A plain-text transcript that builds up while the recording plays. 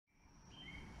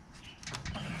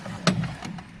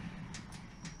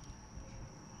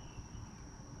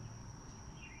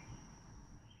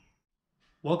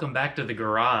Welcome back to the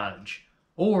garage.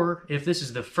 Or, if this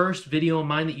is the first video of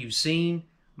mine that you've seen,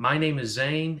 my name is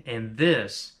Zane, and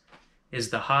this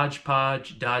is the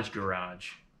Hodgepodge Dodge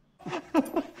Garage.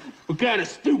 What kind of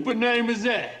stupid name is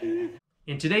that?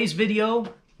 In today's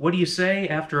video, what do you say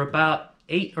after about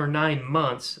 8 or 9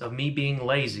 months of me being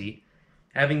lazy,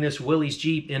 having this Willy's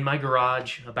Jeep in my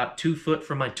garage about 2 foot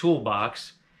from my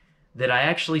toolbox, that I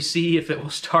actually see if it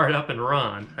will start up and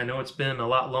run. I know it's been a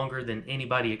lot longer than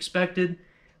anybody expected,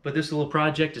 but this little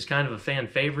project is kind of a fan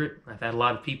favorite. I've had a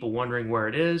lot of people wondering where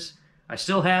it is. I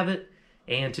still have it,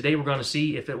 and today we're going to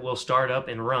see if it will start up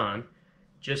and run,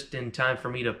 just in time for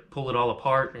me to pull it all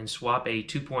apart and swap a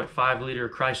 2.5 liter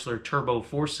Chrysler Turbo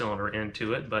 4-cylinder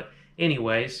into it. But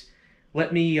anyways,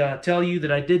 let me tell you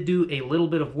that I did do a little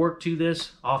bit of work to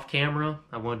this off camera.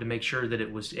 I wanted to make sure that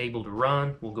it was able to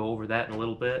run. We'll go over that in a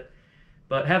little bit.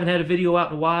 But haven't had a video out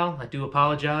in a while. I do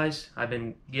apologize. I've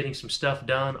been getting some stuff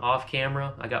done off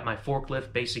camera. I got my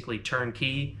forklift basically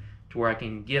turnkey to where I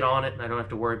can get on it and I don't have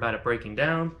to worry about it breaking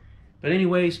down. But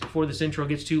anyways, before this intro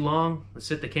gets too long, let's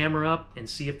set the camera up and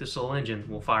see if this little engine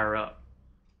will fire up.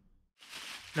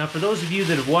 Now, for those of you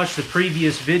that have watched the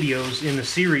previous videos in the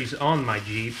series on my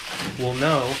Jeep will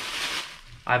know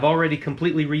I've already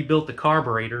completely rebuilt the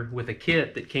carburetor with a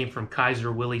kit that came from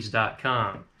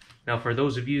KaiserWillys.com. Now, for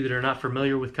those of you that are not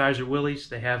familiar with Kaiser Willys,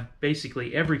 they have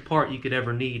basically every part you could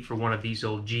ever need for one of these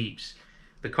old Jeeps.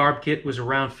 The carb kit was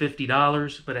around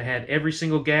 $50, but it had every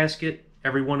single gasket,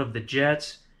 every one of the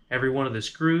jets, every one of the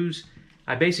screws.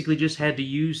 I basically just had to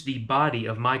use the body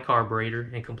of my carburetor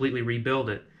and completely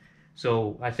rebuild it.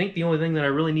 So I think the only thing that I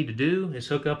really need to do is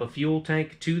hook up a fuel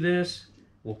tank to this.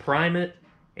 We'll prime it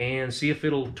and see if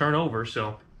it'll turn over.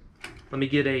 So let me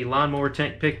get a lawnmower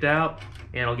tank picked out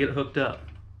and I'll get it hooked up.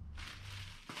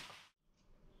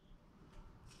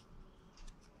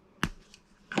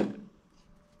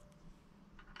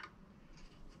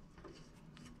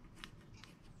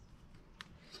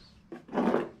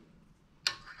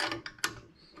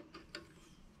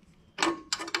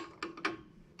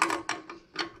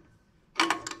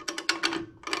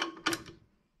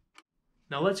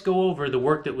 Now let's go over the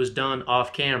work that was done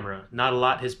off camera. Not a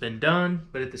lot has been done,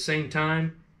 but at the same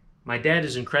time, my dad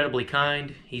is incredibly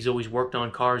kind. He's always worked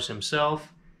on cars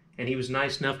himself, and he was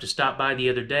nice enough to stop by the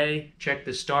other day, check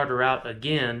the starter out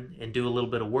again, and do a little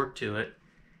bit of work to it.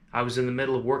 I was in the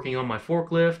middle of working on my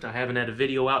forklift. I haven't had a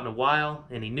video out in a while,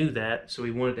 and he knew that, so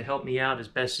he wanted to help me out as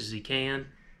best as he can.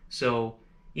 So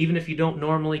even if you don't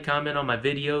normally comment on my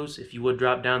videos, if you would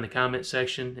drop down in the comment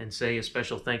section and say a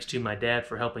special thanks to my dad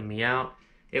for helping me out,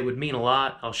 it would mean a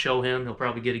lot. I'll show him. He'll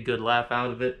probably get a good laugh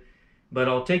out of it. But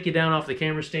I'll take you down off the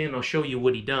camera stand and I'll show you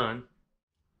what he done.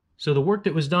 So the work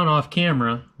that was done off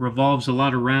camera revolves a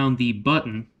lot around the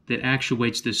button that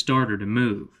actuates this starter to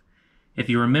move. If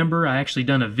you remember, I actually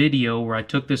done a video where I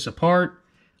took this apart.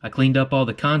 I cleaned up all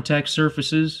the contact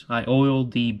surfaces. I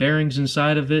oiled the bearings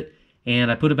inside of it. And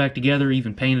I put it back together,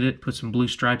 even painted it, put some blue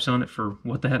stripes on it for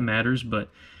what that matters. But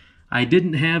I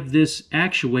didn't have this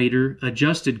actuator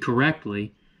adjusted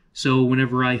correctly. So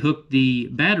whenever I hooked the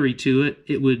battery to it,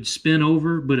 it would spin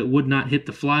over, but it would not hit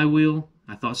the flywheel.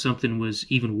 I thought something was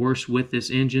even worse with this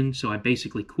engine, so I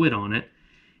basically quit on it.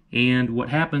 And what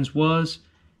happens was,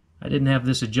 I didn't have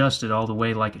this adjusted all the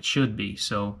way like it should be.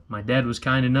 So my dad was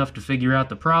kind enough to figure out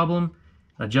the problem,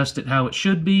 adjust it how it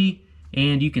should be,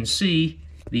 and you can see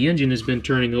the engine has been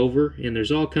turning over, and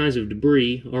there's all kinds of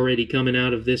debris already coming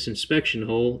out of this inspection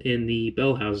hole in the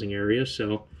bell housing area.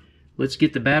 So let's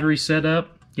get the battery set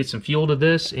up, get some fuel to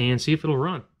this, and see if it'll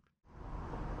run.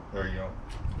 There you go.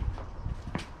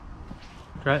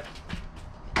 Try it.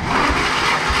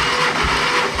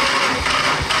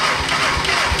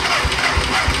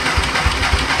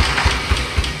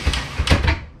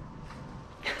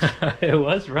 It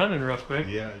was running real quick.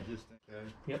 Yeah, I just think that.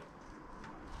 Yep.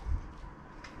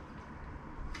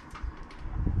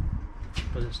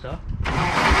 Was it stop?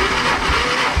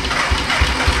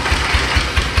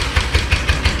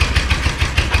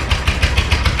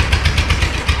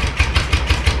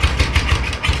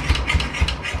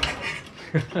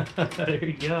 There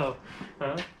you go.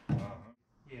 Huh?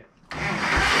 Yeah.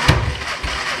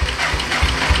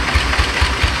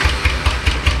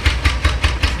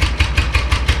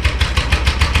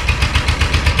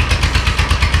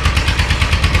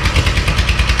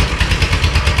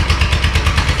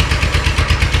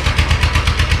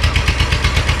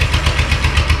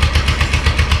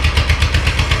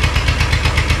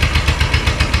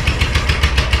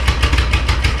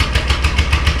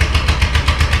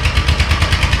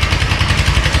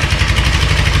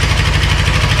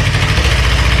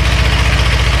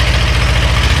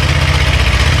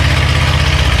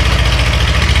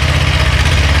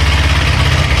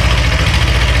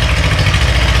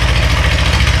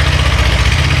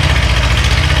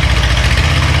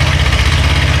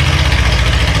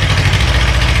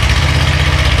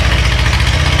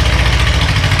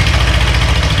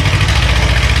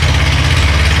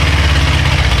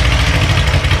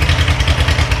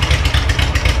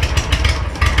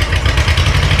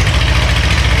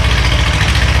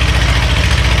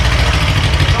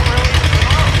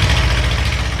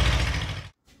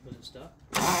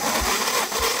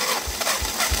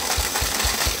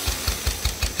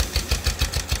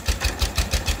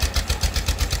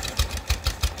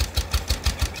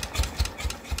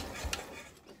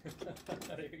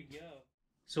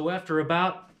 So after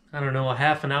about, I don't know, a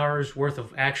half an hour's worth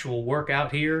of actual work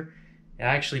out here, it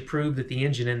actually proved that the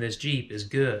engine in this Jeep is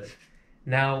good.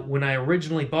 Now, when I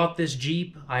originally bought this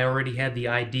Jeep, I already had the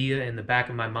idea in the back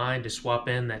of my mind to swap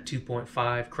in that 2.5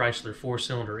 Chrysler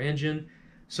 4-cylinder engine.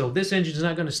 So this engine is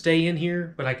not going to stay in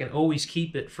here, but I can always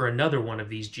keep it for another one of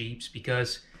these Jeeps,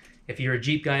 because if you're a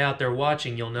Jeep guy out there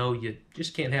watching, you'll know you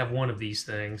just can't have one of these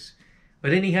things.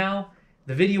 But anyhow,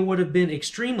 the video would have been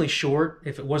extremely short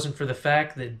if it wasn't for the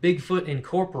fact that Bigfoot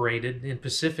Incorporated in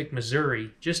Pacific,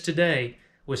 Missouri, just today,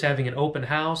 was having an open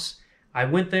house. I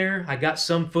went there, I got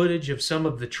some footage of some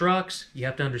of the trucks. You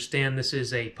have to understand this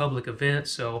is a public event,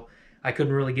 so I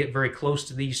couldn't really get very close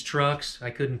to these trucks.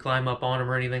 I couldn't climb up on them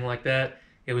or anything like that.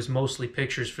 It was mostly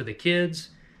pictures for the kids.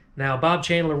 Now, Bob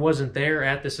Chandler wasn't there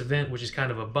at this event, which is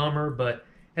kind of a bummer, but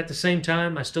at the same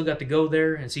time, I still got to go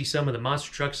there and see some of the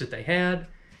monster trucks that they had.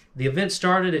 The event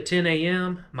started at 10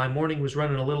 a.m. My morning was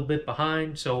running a little bit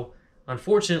behind, so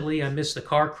unfortunately I missed the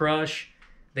car crush.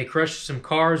 They crushed some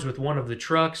cars with one of the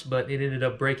trucks, but it ended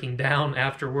up breaking down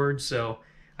afterwards, so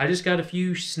I just got a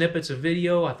few snippets of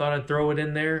video. I thought I'd throw it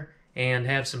in there and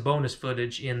have some bonus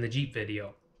footage in the Jeep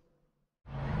video.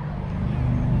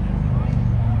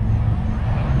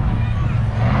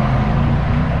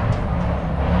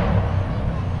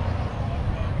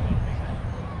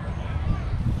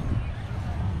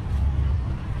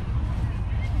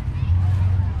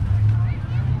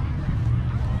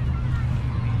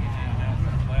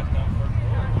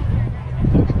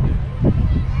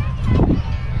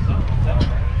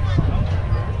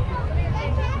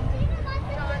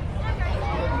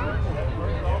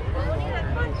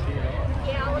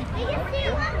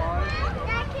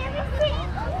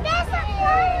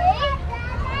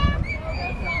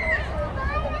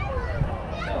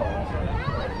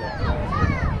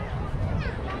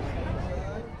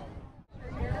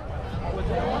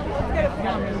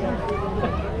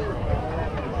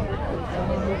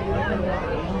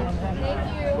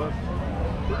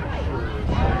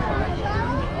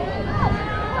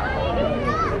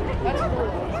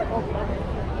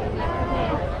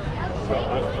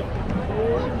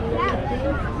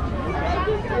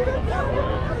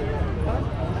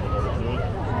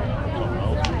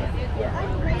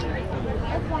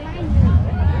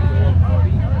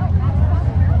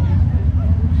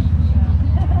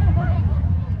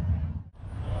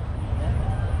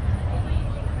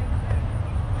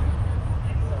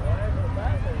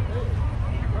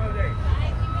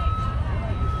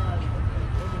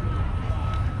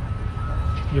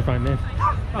 You're fine, man.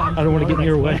 I don't want to get in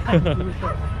your way.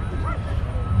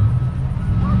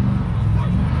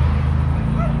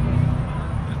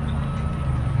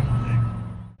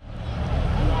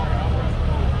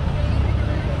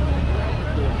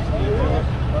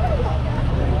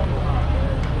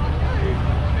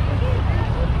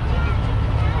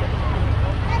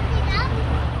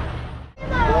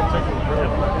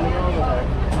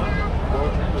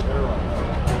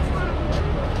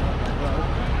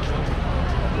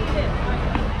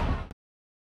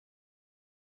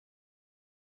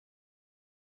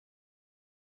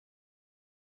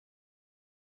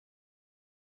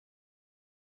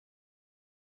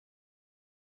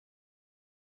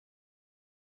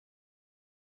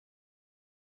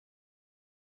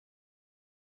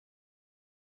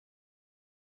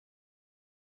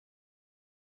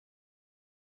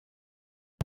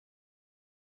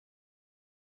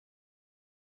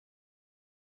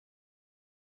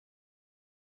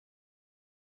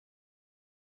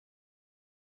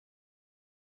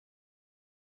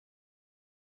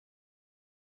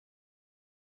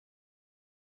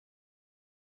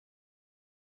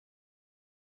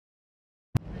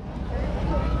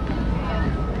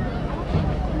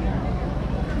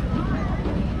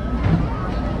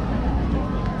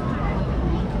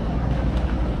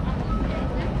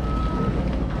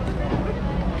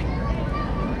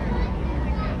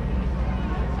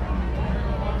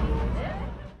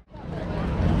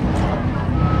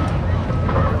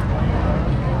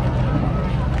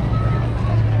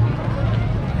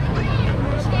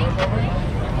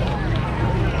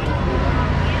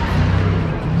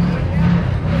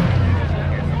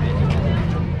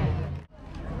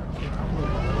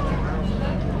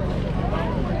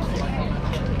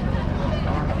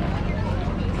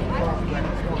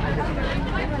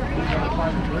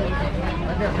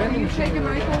 Are you shaking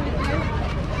my phone with you?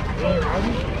 Are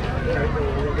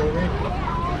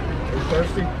you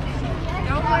thirsty?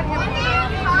 Don't let him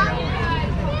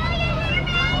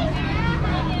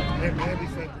Hey, Mandy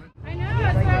said. I know,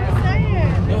 that's what I was saying.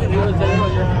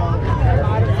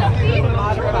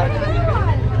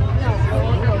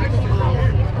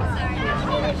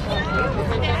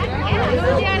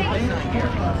 Yeah.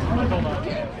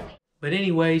 But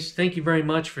anyways, thank you very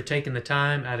much for taking the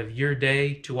time out of your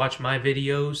day to watch my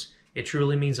videos. It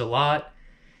truly means a lot.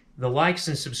 The likes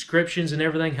and subscriptions and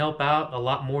everything help out a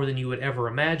lot more than you would ever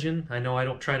imagine. I know I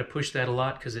don't try to push that a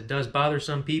lot because it does bother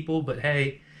some people, but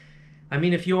hey, I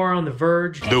mean, if you are on the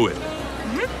verge, Do it.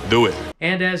 Do it.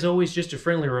 and as always, just a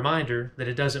friendly reminder that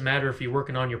it doesn't matter if you're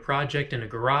working on your project in a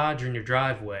garage or in your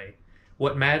driveway.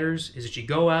 What matters is that you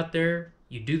go out there,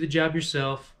 you do the job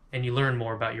yourself, and you learn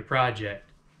more about your project.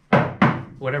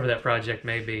 Whatever that project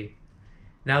may be.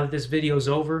 Now that this video's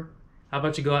over, how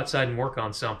about you go outside and work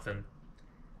on something?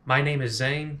 My name is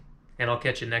Zane, and I'll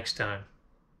catch you next time.